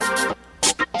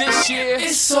this year.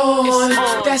 It's on.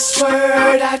 That's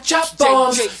word. I drop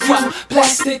bombs. You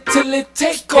blast it till it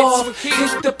take off.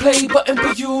 Hit the play button,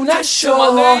 but you not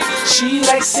sure. She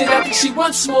likes it, I think she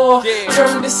wants more.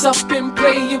 Turn this up and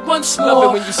play it once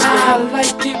more. I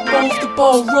like it, move the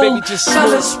ballroom.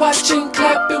 Fellas watching,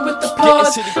 clapping with the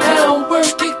pause. Now work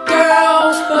it,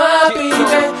 girl. My baby,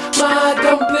 my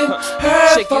dumpling.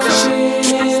 Her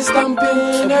function is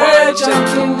thumping. Her junk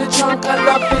in the trunk, I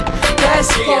love it.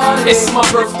 That's party. It's my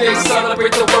birthday,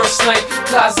 celebrate the worst night.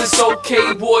 Closet's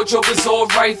okay, wardrobe is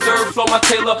alright. Third floor, my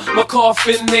tailor, my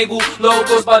coffin navel.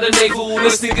 Logos by the navel.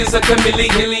 This nigga's a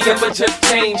chameleon, but just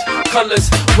change colors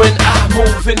when I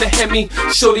move in the Hemi.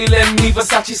 Shorty let me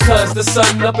Versace's cause the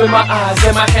sun up in my eyes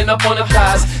and my hand up on the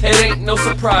thighs. It ain't no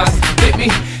surprise. Hit me,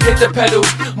 hit the pedal,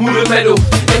 move the metal.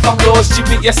 If I'm lost,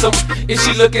 GPS 'em. If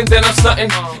she looking, then I'm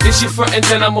stunting. If she frontin',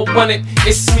 then I'ma want it.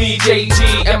 It's me,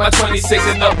 JG, and my 26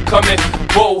 and upcoming.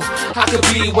 Whoa, I could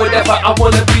be whatever I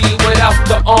wanna be without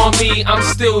the army. I'm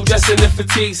still dressing in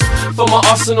fatigues. For my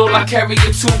arsenal, I carry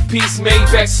a two-piece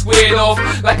Maybach squared off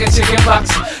like a chicken box.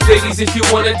 Ladies, if you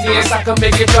wanna dance, I can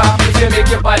make it drop. If you make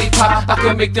your body pop, I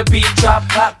can make the beat drop.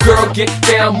 Hot girl, get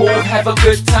down, move, have a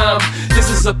good time. This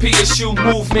is a PSU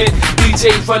movement.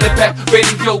 DJ running back,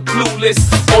 radio clueless.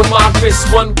 On my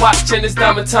wrist, one watch and it's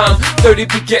diamond time. 30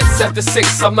 begets after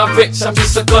 6. I'm not rich, I'm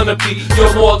just a gonna be.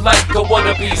 You're more like a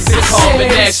wannabe. Sit home in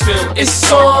Nashville.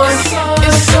 It's on,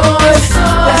 it's on.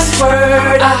 That's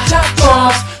word. I drop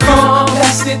bombs.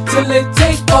 Blast it till it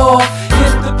take off.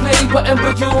 Hit the play button,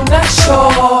 but you're not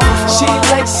sure. She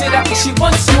likes it, I think she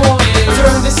wants more.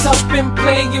 Turn this up and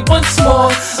play it once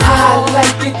more. I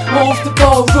like it, move the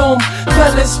ballroom.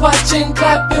 Fellas watching,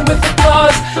 clapping with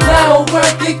applause. Now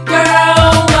work it,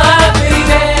 girl. My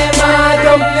baby, my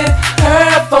dumpling.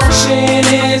 Her function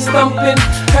is thumping.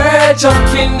 Her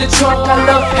junk in the trunk, I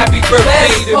love it. Happy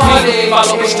birthday to me.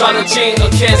 Follow astrology or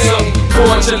Cancer.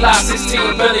 Born July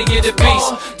 16, belly of the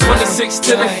beast. 26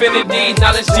 till infinity.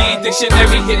 Knowledge D,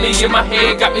 dictionary hit me in my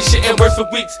head. Got me shitting words for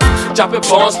weeks. Dropping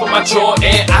bombs for my jaw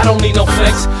and I don't need no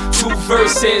flex. 2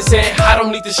 verses and I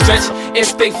don't need to stretch.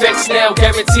 If they vex now,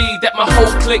 guaranteed that my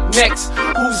whole clique next.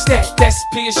 Who's that? That's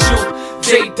PSU.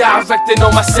 They directing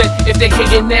on my set. If they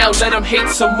hating now, let them hate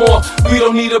some more. We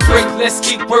don't need a break, let's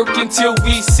keep working till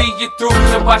we see it through.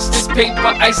 And watch this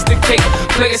paper, ice the cake.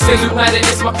 Players say united,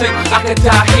 it's my clique. I could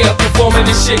die here performing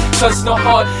this shit. Cause no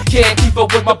heart can't keep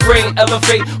up with my brain.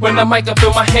 Elevate when the mic up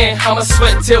in my hand. I'ma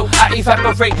sweat till I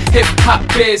evaporate. Hip hop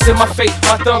bears in my face.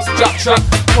 My thumbs drop.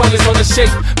 Pointers on the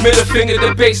shape. Middle finger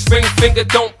the bass. Ring finger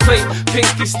don't play.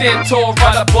 Pinky stand tall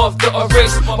right above the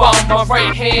erase. While my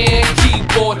right hand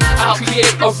keyboard, I'll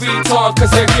create a retard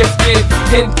cause they're gifted.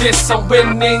 In this I'm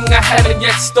winning, I haven't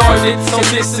yet started. So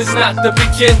this is not the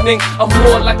beginning. I'm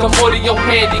more like a audio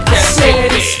handicap.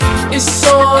 It's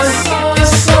on,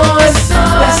 it's on.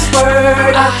 That's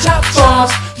word. I drop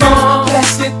bombs. You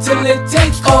blast it till it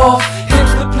take off. Hit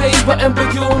the play button,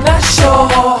 but you're not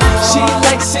sure. She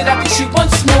likes it, I think she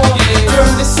wants more.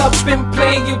 Turn this up and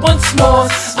play it once more.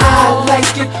 I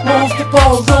like it, move the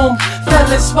ballroom.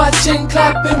 Fellas watching,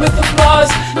 clapping with applause.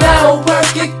 Now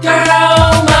work it,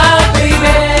 girl. My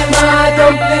baby, my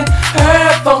dumpling. Her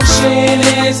function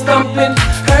is thumping.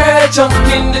 Her junk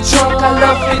in the trunk, I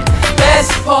love it.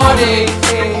 Let's party.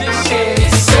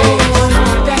 It's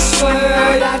on. That's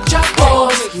word. I drop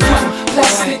balls. You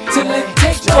blast it till it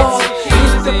take off.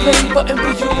 Hit the play button,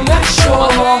 but you're not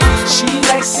sure. She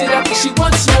likes it, I think she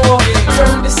wants more.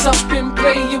 Turn this up and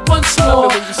play it once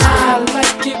more. I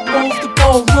like it, move the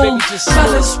ballroom.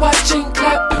 Fellas watching.